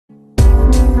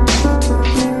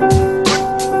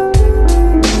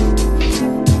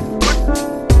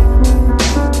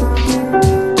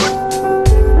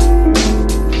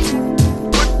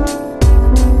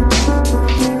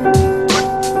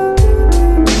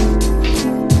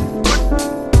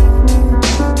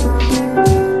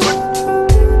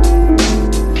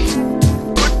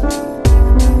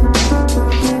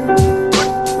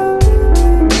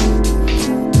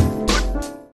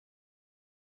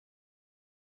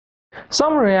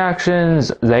Some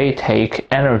reactions, they take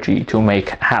energy to make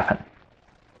happen.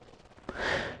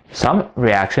 Some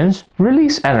reactions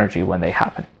release energy when they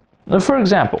happen. For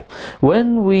example,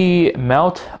 when we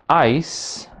melt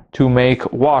ice to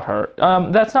make water,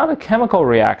 that's not a chemical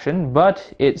reaction,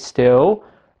 but it still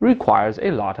requires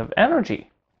a lot of energy.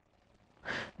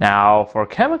 Now, for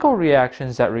chemical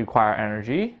reactions that require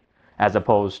energy, as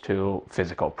opposed to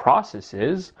physical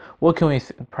processes, what can we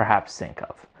perhaps think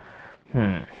of?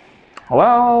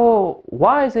 Well,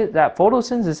 why is it that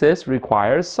photosynthesis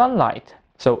requires sunlight?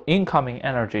 So incoming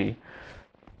energy.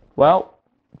 Well,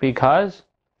 because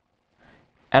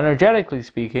energetically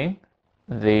speaking,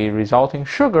 the resulting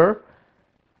sugar,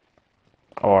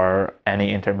 or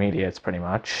any intermediates pretty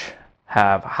much,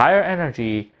 have higher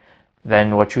energy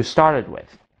than what you started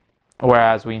with.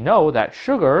 Whereas we know that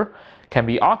sugar can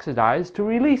be oxidized to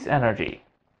release energy,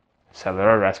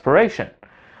 cellular respiration.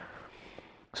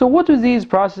 So what do these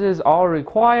processes all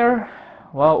require?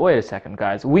 Well, wait a second,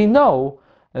 guys. We know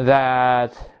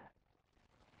that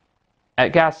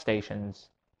at gas stations,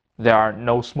 there are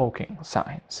no smoking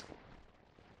signs.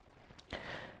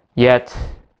 Yet,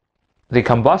 the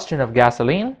combustion of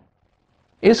gasoline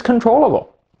is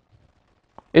controllable.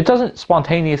 It doesn't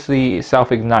spontaneously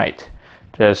self-ignite,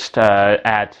 just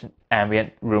at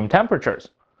ambient room temperatures.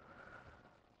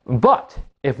 But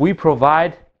if we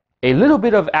provide a little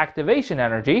bit of activation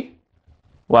energy,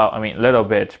 well, I mean, little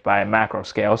bit by macro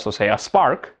scale, so say a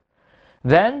spark,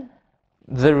 then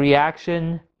the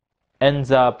reaction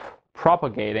ends up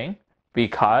propagating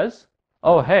because,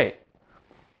 oh hey,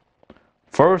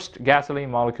 first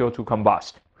gasoline molecule to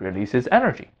combust releases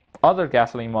energy. Other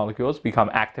gasoline molecules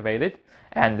become activated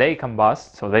and they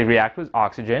combust, so they react with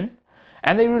oxygen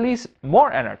and they release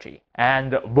more energy,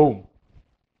 and boom.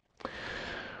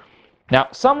 Now,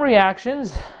 some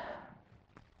reactions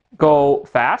go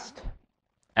fast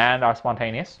and are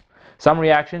spontaneous. Some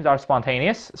reactions are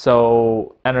spontaneous,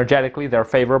 so energetically they're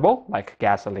favorable, like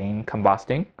gasoline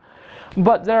combusting,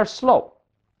 but they're slow.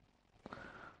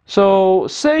 So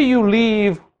say you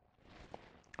leave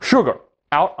sugar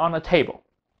out on a table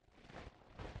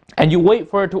and you wait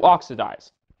for it to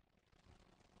oxidize.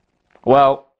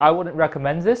 Well, I wouldn't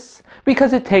recommend this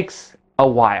because it takes a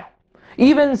while.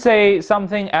 Even say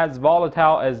something as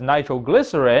volatile as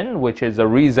nitroglycerin, which is the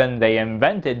reason they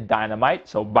invented dynamite,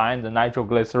 so bind the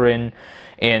nitroglycerin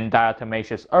in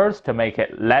diatomaceous earth to make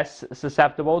it less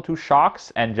susceptible to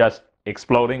shocks and just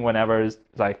exploding whenever it's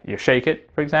like you shake it,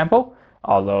 for example.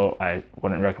 Although I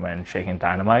wouldn't recommend shaking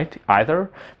dynamite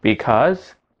either,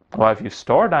 because, well, if you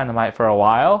store dynamite for a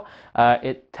while,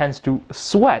 it tends to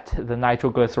sweat the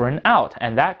nitroglycerin out,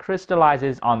 and that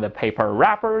crystallizes on the paper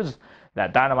wrappers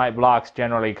that dynamite blocks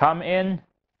generally come in,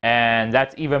 and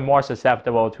that's even more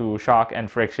susceptible to shock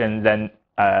and friction than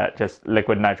just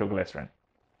liquid nitroglycerin.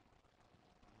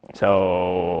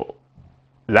 So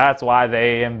that's why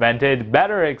they invented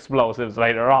better explosives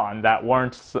later on that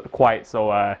weren't quite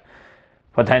so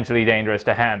potentially dangerous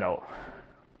to handle.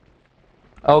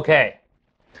 Okay.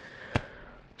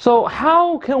 So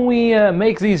how can we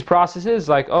make these processes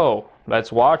like, oh,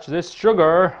 let's watch this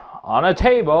sugar on a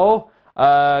table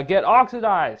get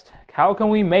oxidized? How can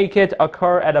we make it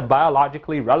occur at a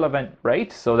biologically relevant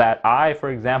rate so that I,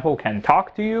 for example, can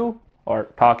talk to you or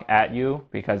talk at you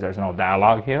because there's no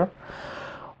dialogue here?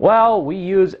 Well, we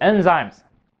use enzymes.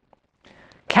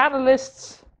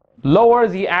 Catalysts lower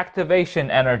the activation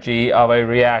energy of a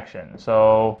reaction.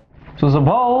 So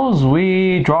suppose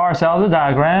we draw ourselves a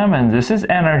diagram, and this is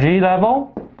energy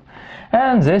level,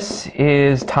 and this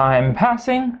is time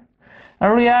passing.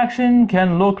 A reaction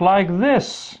can look like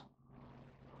this.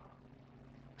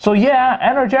 So yeah,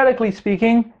 energetically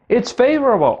speaking, it's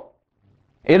favorable.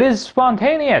 It is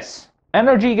spontaneous.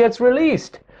 Energy gets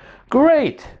released.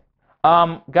 Great.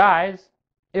 Guys,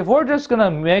 if we're just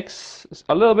gonna mix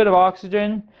a little bit of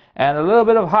oxygen and a little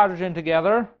bit of hydrogen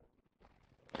together,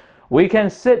 we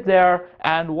can sit there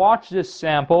and watch this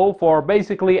sample for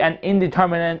basically an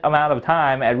indeterminate amount of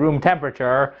time at room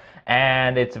temperature,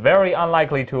 and it's very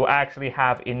unlikely to actually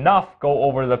have enough go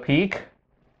over the peak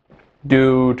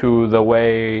due to the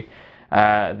way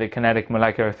the kinetic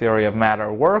molecular theory of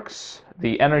matter works.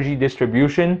 The energy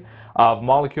distribution of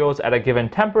molecules at a given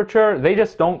temperature, they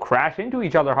just don't crash into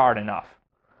each other hard enough,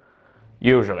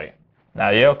 usually. Now,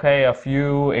 okay, a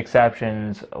few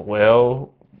exceptions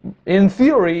will, in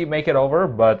theory, make it over,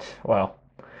 but, well,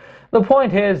 the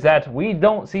point is that we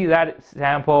don't see that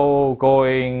sample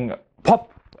going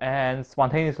pop and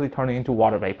spontaneously turning into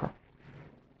water vapor.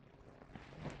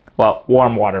 Well,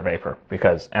 warm water vapor,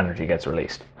 because energy gets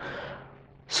released.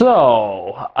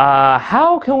 So,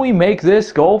 how can we make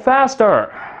this go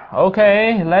faster?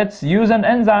 Okay, let's use an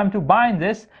enzyme to bind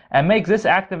this and make this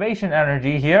activation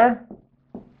energy here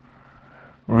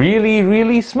really,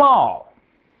 really small.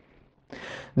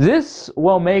 This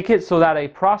will make it so that a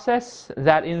process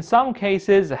that in some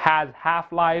cases has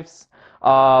half-lives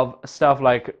of stuff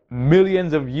like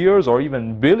millions of years or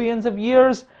even billions of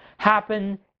years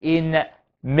happen in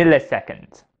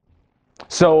milliseconds.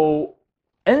 So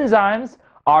enzymes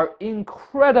are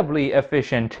incredibly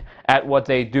efficient at what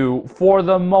they do for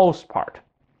the most part.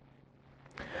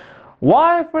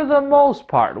 Why for the most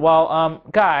part? Well,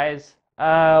 guys,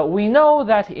 we know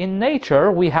that in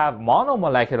nature we have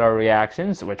monomolecular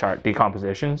reactions, which are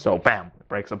decomposition, so bam, it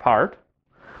breaks apart.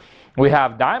 We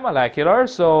have dimolecular,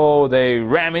 so they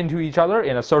ram into each other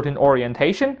in a certain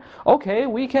orientation. Okay,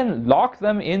 we can lock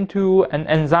them into an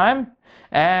enzyme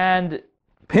and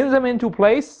pin them into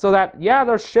place so that, yeah,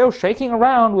 they're still shaking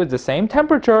around with the same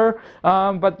temperature,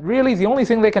 but really the only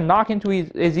thing they can knock into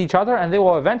is each other, and they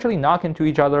will eventually knock into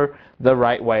each other the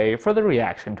right way for the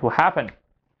reaction to happen.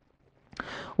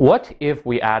 What if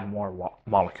we add more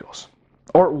molecules?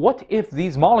 Or what if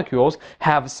these molecules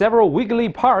have several wiggly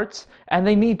parts and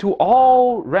they need to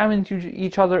all ram into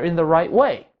each other in the right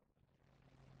way?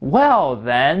 Well,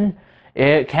 then,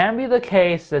 it can be the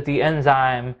case that the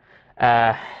enzyme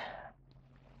has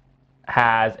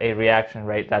a reaction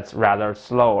rate that's rather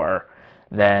slower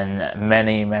than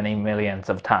many, many millions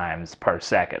of times per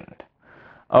second.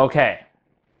 Okay.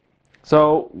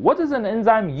 So what does an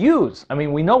enzyme use? I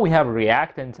mean, we know we have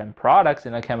reactants and products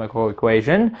in a chemical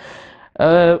equation.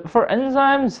 For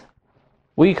enzymes,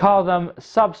 we call them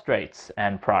substrates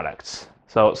and products.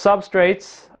 So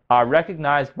substrates are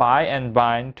recognized by and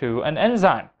bind to an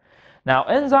enzyme. Now,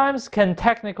 enzymes can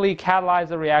technically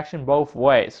catalyze a reaction both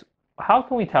ways. How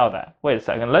can we tell that? Wait a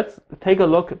second. Let's take a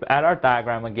look at our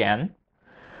diagram again.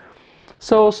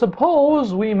 So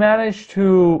suppose we manage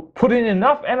to put in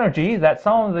enough energy that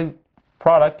some of the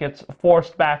product gets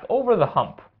forced back over the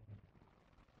hump.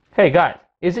 Hey guys,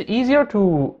 is it easier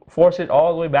to force it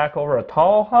all the way back over a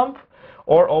tall hump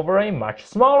or over a much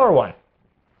smaller one?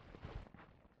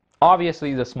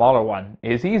 Obviously the smaller one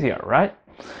is easier, right?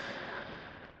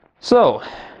 So,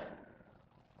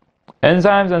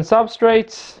 enzymes and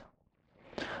substrates.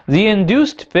 The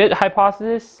induced fit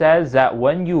hypothesis says that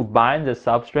when you bind the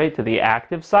substrate to the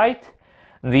active site,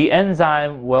 the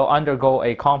enzyme will undergo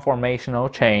a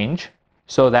conformational change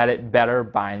so that it better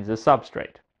binds the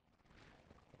substrate.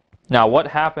 Now, what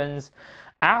happens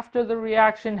after the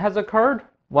reaction has occurred?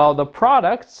 Well, the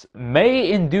products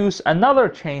may induce another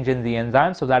change in the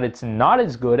enzyme so that it's not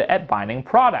as good at binding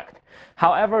product.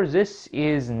 However, this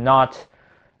is not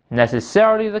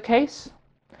necessarily the case,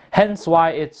 hence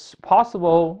why it's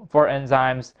possible for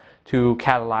enzymes to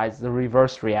catalyze the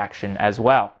reverse reaction as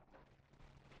well.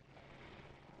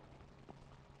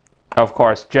 Of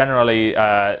course, generally,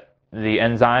 the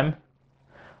enzyme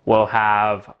will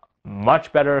have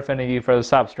much better affinity for the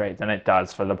substrate than it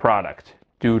does for the product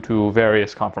due to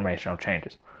various conformational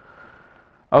changes.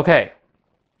 Okay,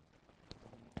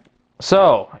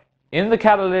 so in the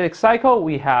catalytic cycle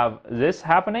we have this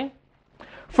happening.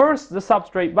 First, the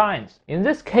substrate binds. In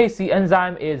this case, the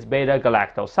enzyme is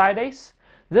beta-galactosidase.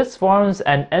 This forms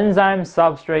an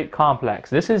enzyme-substrate complex.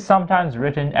 This is sometimes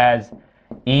written as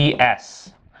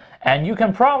ES. And you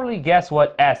can probably guess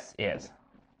what S is.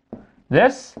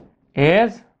 This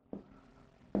is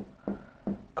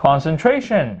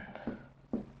concentration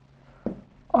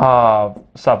of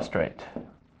substrate.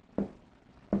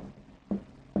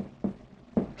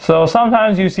 So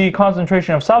sometimes you see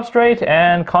concentration of substrate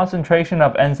and concentration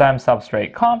of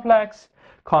enzyme-substrate complex,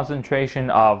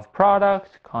 concentration of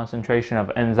product, concentration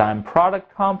of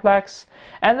enzyme-product complex,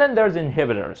 and then there's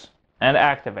inhibitors and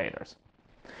activators.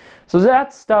 So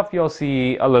that's stuff you'll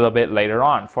see a little bit later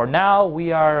on. For now,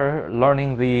 we are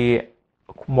learning the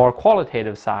more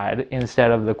qualitative side instead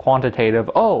of the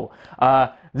quantitative.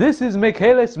 This is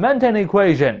Michaelis-Menten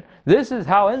equation. This is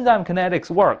how enzyme kinetics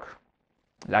work.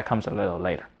 That comes a little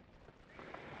later.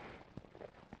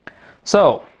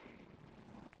 So,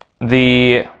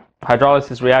 the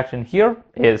hydrolysis reaction here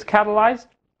is catalyzed.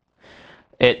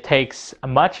 It takes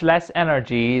much less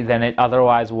energy than it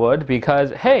otherwise would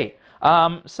because, hey,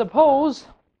 suppose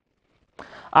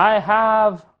I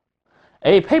have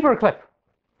a paper clip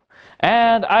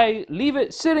and I leave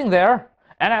it sitting there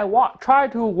and I try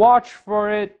to watch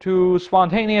for it to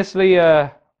spontaneously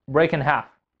break in half.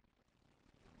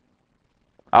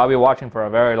 I'll be watching for a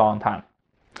very long time.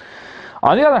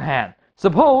 On the other hand,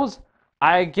 suppose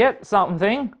I get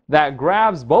something that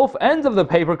grabs both ends of the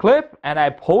paper clip and I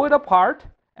pull it apart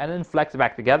and then flex it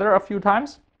back together a few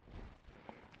times.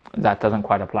 That doesn't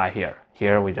quite apply here.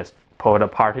 Here we just pull it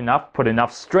apart enough, put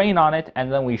enough strain on it,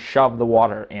 and then we shove the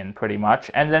water in pretty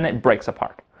much, and then it breaks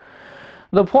apart.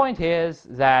 The point is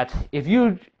that if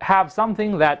you have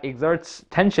something that exerts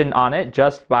tension on it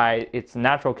just by its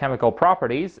natural chemical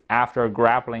properties after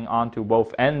grappling onto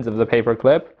both ends of the paper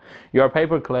clip, your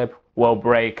paper clip will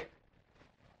break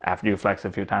after you flex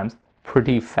a few times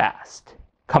pretty fast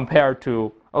compared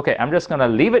to, okay, I'm just going to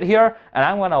leave it here and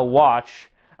I'm going to watch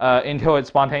until it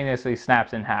spontaneously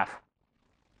snaps in half.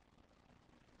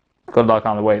 Good luck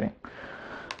on the waiting.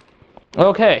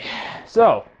 Okay,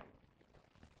 so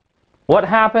what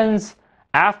happens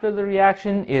after the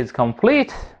reaction is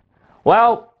complete?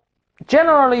 Well,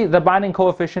 generally the binding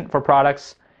coefficient for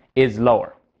products is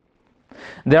lower.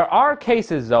 There are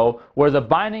cases, though, where the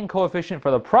binding coefficient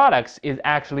for the products is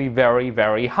actually very,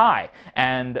 very high.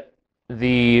 And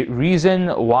the reason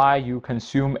why you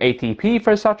consume ATP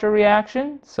for such a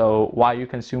reaction, so why you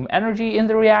consume energy in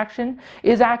the reaction,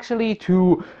 is actually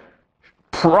to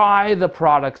pry the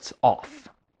products off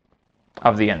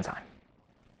of the enzyme.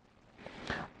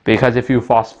 Because if you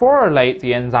phosphorylate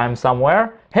the enzyme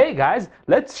somewhere, hey guys,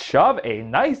 let's shove a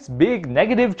nice big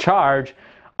negative charge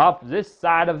up this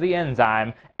side of the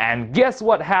enzyme, and guess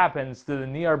what happens to the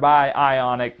nearby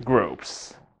ionic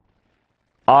groups?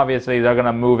 Obviously, they're going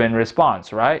to move in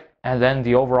response, right? And then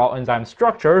the overall enzyme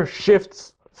structure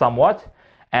shifts somewhat,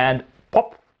 and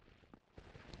pop,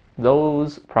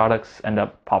 those products end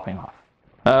up popping off.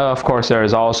 Of course, there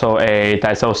is also a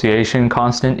dissociation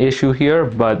constant issue here,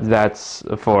 but that's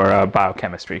for a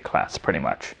biochemistry class, pretty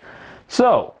much.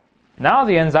 So, now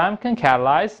the enzyme can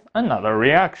catalyze another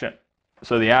reaction.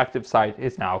 So the active site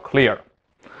is now clear.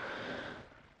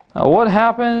 Now, what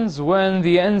happens when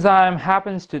the enzyme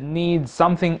happens to need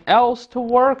something else to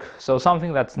work? So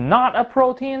something that's not a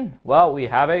protein? Well, we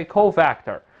have a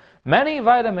cofactor. Many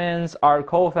vitamins are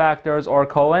cofactors or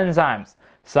coenzymes,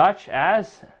 such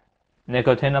as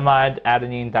nicotinamide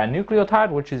adenine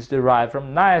dinucleotide, which is derived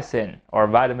from niacin, or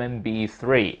vitamin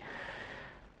B3.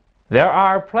 There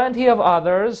are plenty of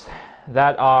others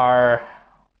that are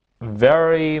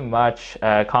very much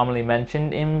commonly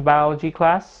mentioned in biology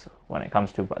class when it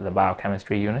comes to the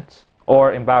biochemistry units,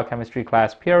 or in biochemistry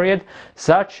class period,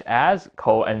 such as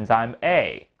coenzyme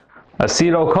A.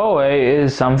 Acetyl-CoA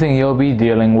is something you'll be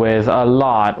dealing with a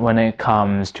lot when it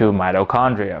comes to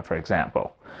mitochondria, for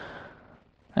example.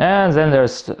 And then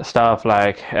there's stuff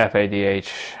like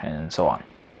FADH and so on.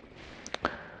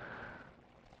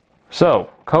 So,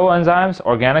 coenzymes,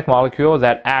 organic molecule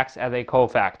that acts as a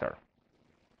cofactor.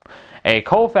 A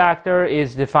cofactor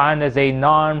is defined as a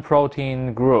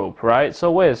non-protein group, right?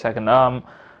 So wait a second,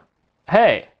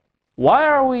 hey, why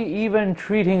are we even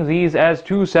treating these as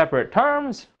two separate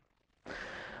terms?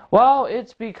 Well,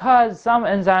 it's because some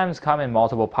enzymes come in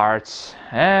multiple parts,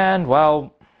 and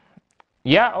well,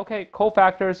 yeah, okay,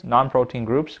 cofactors, non-protein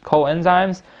groups,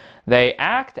 coenzymes, they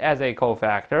act as a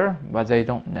cofactor, but they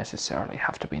don't necessarily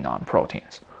have to be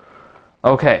non-proteins.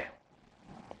 Okay.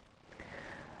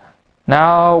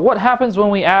 Now, what happens when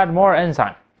we add more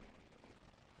enzyme?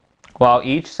 Well,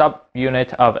 each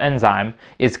subunit of enzyme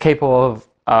is capable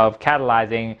of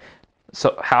catalyzing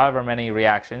however many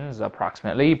reactions,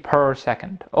 approximately, per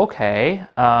second. Okay,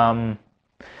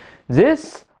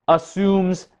 this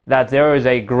assumes that there is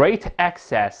a great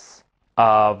excess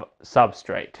of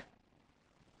substrate.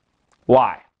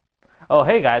 Why? Oh,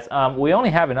 hey guys, we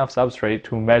only have enough substrate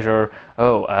to measure,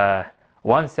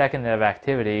 1 second of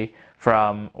activity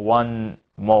from 1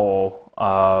 mole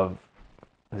of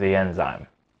the enzyme.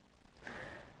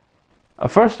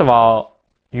 First of all,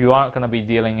 you aren't going to be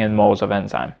dealing in moles of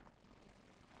enzyme.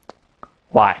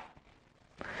 Why?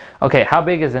 Okay, how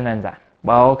big is an enzyme?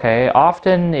 Well, okay,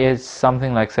 often it's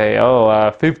something like, say,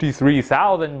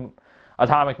 53,000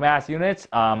 atomic mass units.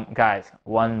 Guys,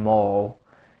 1 mole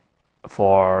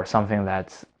for something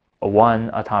that's 1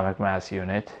 atomic mass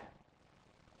unit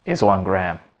is 1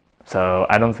 gram. So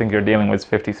I don't think you're dealing with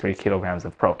 53 kilograms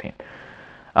of protein.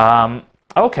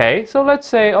 Okay, so let's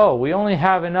say, we only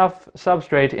have enough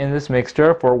substrate in this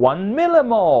mixture for 1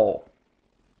 millimole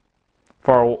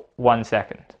for 1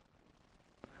 second.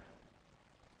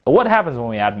 What happens when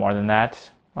we add more than that?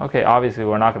 Okay, obviously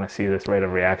we're not going to see this rate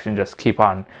of reaction just keep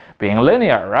on being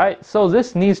linear, right? So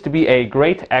this needs to be a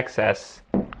great excess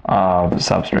of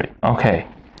substrate. Okay.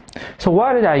 So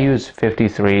why did I use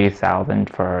 53,000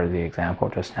 for the example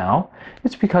just now?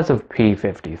 It's because of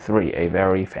P53, a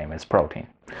very famous protein.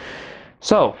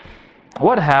 So,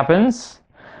 what happens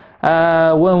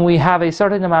when we have a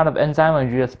certain amount of enzyme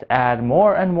and just add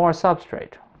more and more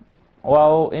substrate?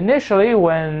 Well, initially,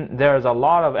 when there's a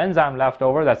lot of enzyme left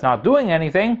over that's not doing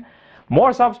anything, more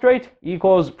substrate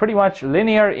equals pretty much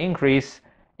linear increase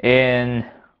in,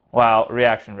 well,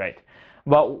 reaction rate.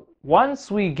 But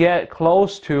once we get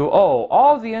close to, oh,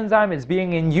 all the enzyme is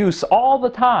being in use all the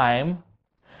time,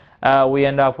 we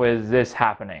end up with this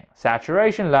happening.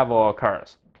 Saturation level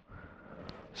occurs.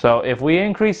 So if we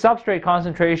increase substrate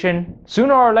concentration,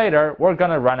 sooner or later, we're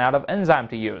going to run out of enzyme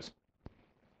to use.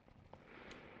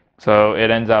 So it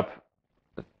ends up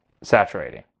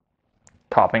saturating,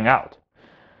 topping out.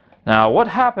 Now, what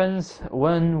happens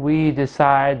when we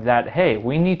decide that, hey,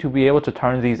 we need to be able to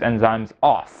turn these enzymes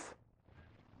off?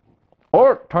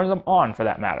 Or turn them on, for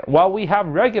that matter? Well, we have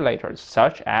regulators,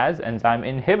 such as enzyme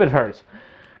inhibitors.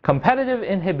 Competitive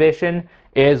inhibition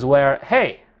is where,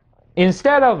 hey,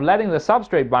 instead of letting the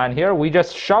substrate bind here, we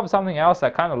just shove something else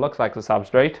that kind of looks like the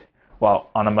substrate,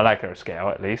 well, on a molecular scale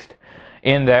at least,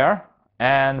 in there,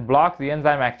 and block the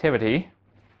enzyme activity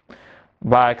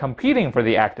by competing for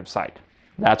the active site.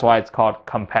 That's why it's called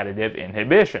competitive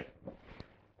inhibition.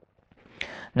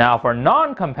 Now for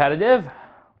non-competitive,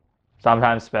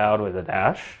 sometimes spelled with a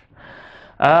dash,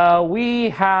 we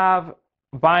have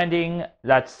binding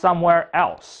that's somewhere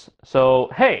else. So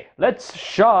hey, let's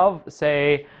shove,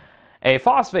 say, a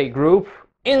phosphate group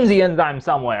in the enzyme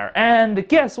somewhere, and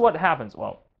guess what happens?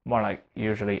 Well, more like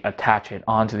usually attach it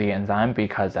onto the enzyme,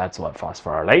 because that's what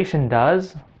phosphorylation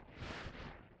does.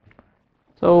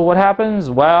 So what happens?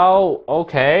 Well,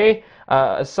 okay,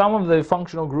 some of the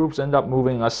functional groups end up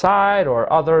moving aside,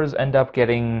 or others end up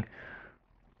getting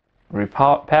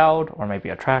repelled or maybe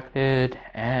attracted,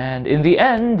 and in the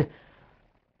end,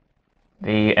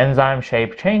 the enzyme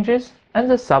shape changes and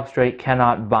the substrate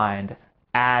cannot bind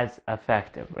as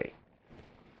effectively.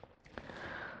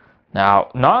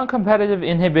 Now, non-competitive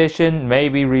inhibition may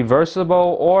be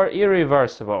reversible or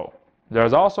irreversible.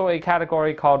 There's also a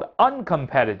category called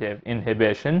uncompetitive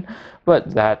inhibition,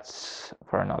 but that's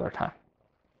for another time.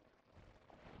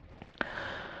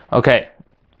 Okay,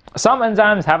 some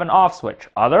enzymes have an off switch.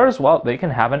 Others, well, they can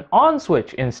have an on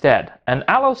switch instead. An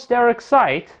allosteric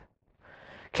site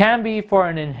can be for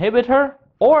an inhibitor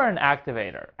or an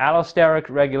activator. Allosteric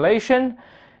regulation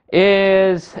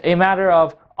is a matter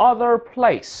of other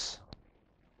place.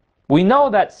 We know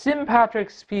that sympatric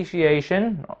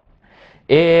speciation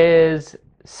is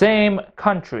same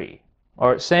country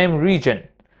or same region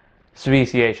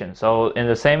speciation. So in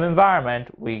the same environment,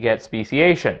 we get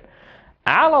speciation.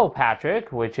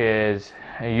 Allopatric, which is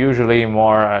usually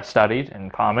more studied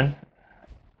and common.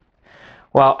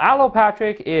 Well,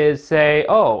 allopatric is, say,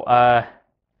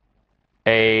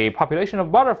 a population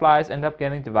of butterflies end up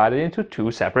getting divided into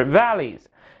two separate valleys.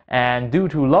 And due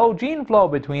to low gene flow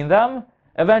between them,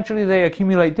 eventually they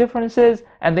accumulate differences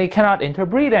and they cannot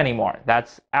interbreed anymore.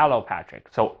 That's allopatric.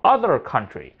 So other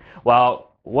country.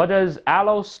 Well, what does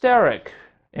allosteric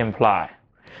imply?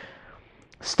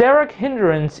 Steric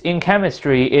hindrance in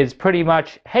chemistry is pretty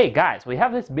much, hey guys, we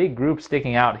have this big group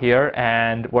sticking out here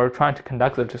and we're trying to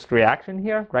conduct this reaction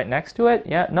here right next to it.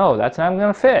 Yeah, no, that's not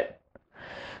going to fit.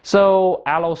 So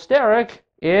allosteric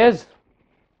is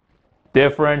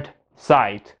different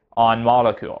site on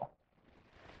molecule.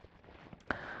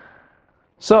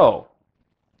 So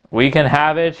we can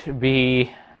have it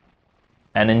be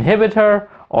an inhibitor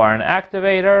or an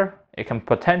activator. It can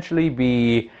potentially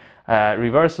be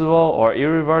reversible or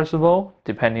irreversible,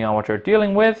 depending on what you're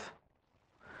dealing with.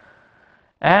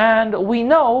 And we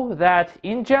know that,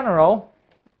 in general,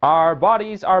 our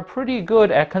bodies are pretty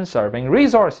good at conserving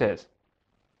resources.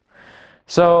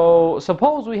 So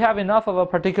suppose we have enough of a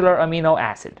particular amino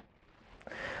acid.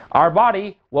 Our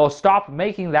body will stop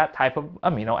making that type of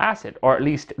amino acid, or at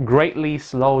least greatly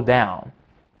slow down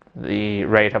the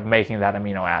rate of making that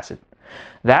amino acid.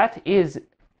 That is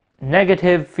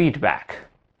negative feedback.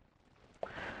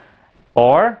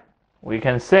 Or we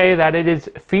can say that it is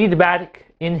feedback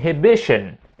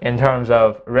inhibition in terms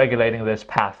of regulating this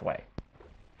pathway.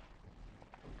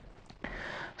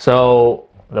 So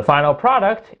the final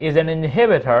product is an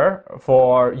inhibitor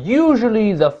for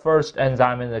usually the first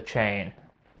enzyme in the chain.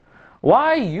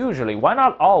 Why usually? Why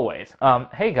not always?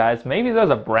 Hey guys, maybe there's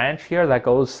a branch here that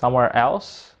goes somewhere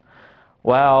else.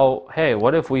 Well, hey,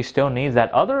 what if we still need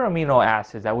that other amino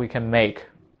acid that we can make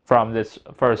from this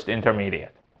first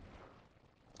intermediate?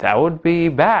 That would be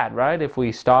bad, right? If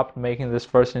we stopped making this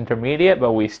first intermediate,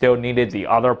 but we still needed the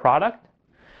other product?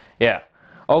 Yeah.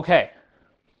 Okay.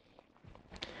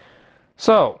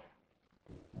 So,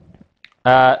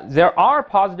 there are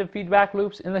positive feedback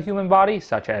loops in the human body,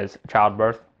 such as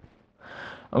childbirth,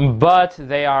 but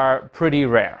they are pretty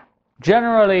rare.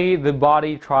 Generally, the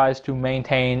body tries to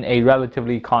maintain a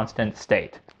relatively constant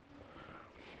state.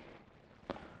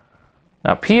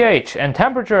 Now, pH and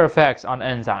temperature effects on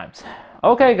enzymes.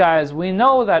 Okay guys, we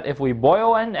know that if we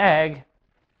boil an egg,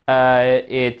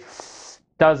 it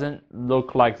doesn't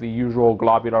look like the usual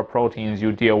globular proteins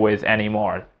you deal with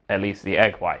anymore, at least the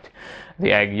egg white.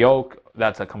 The egg yolk,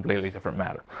 that's a completely different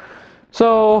matter.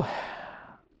 So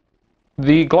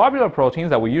the globular proteins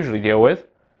that we usually deal with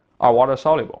are water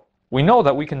soluble. We know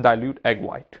that we can dilute egg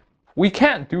white. We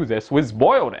can't do this with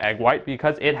boiled egg white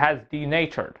because it has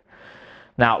denatured.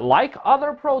 Now, like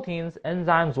other proteins,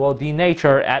 enzymes will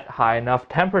denature at high enough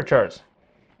temperatures.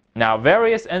 Now,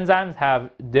 various enzymes have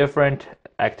different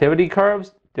activity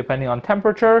curves depending on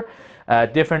temperature.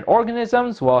 Different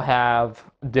organisms will have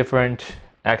different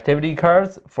activity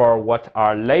curves for what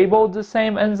are labeled the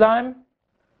same enzyme.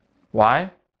 Why?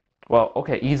 Well,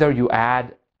 okay, either you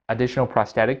add additional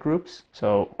prosthetic groups,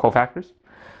 so cofactors,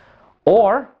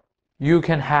 or you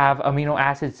can have amino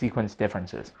acid sequence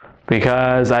differences.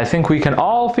 Because I think we can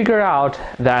all figure out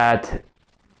that,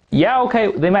 yeah,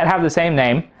 okay, they might have the same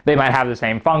name, they might have the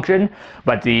same function,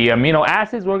 but the amino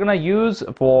acids we're going to use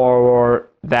for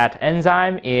that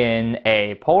enzyme in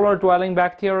a polar dwelling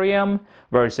bacterium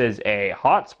versus a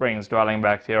hot springs dwelling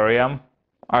bacterium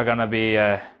are going to be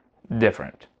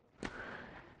different.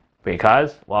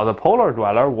 Because, well, the polar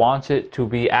dweller wants it to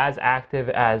be as active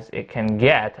as it can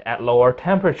get at lower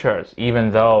temperatures, even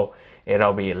though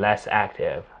it'll be less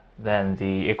active than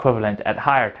the equivalent at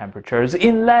higher temperatures,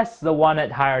 unless the one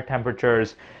at higher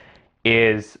temperatures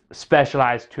is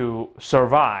specialized to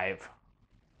survive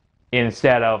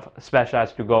instead of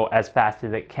specialized to go as fast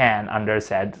as it can under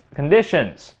said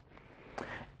conditions.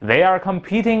 They are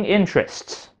competing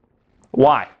interests.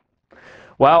 Why?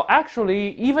 Well,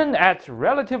 actually, even at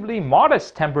relatively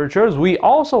modest temperatures, we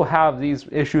also have these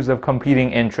issues of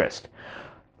competing interest.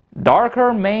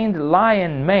 Darker maned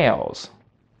lion males,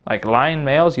 like lion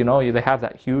males, you know, they have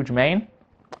that huge mane.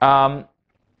 The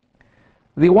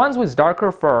ones with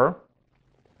darker fur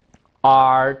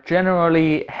are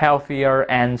generally healthier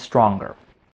and stronger.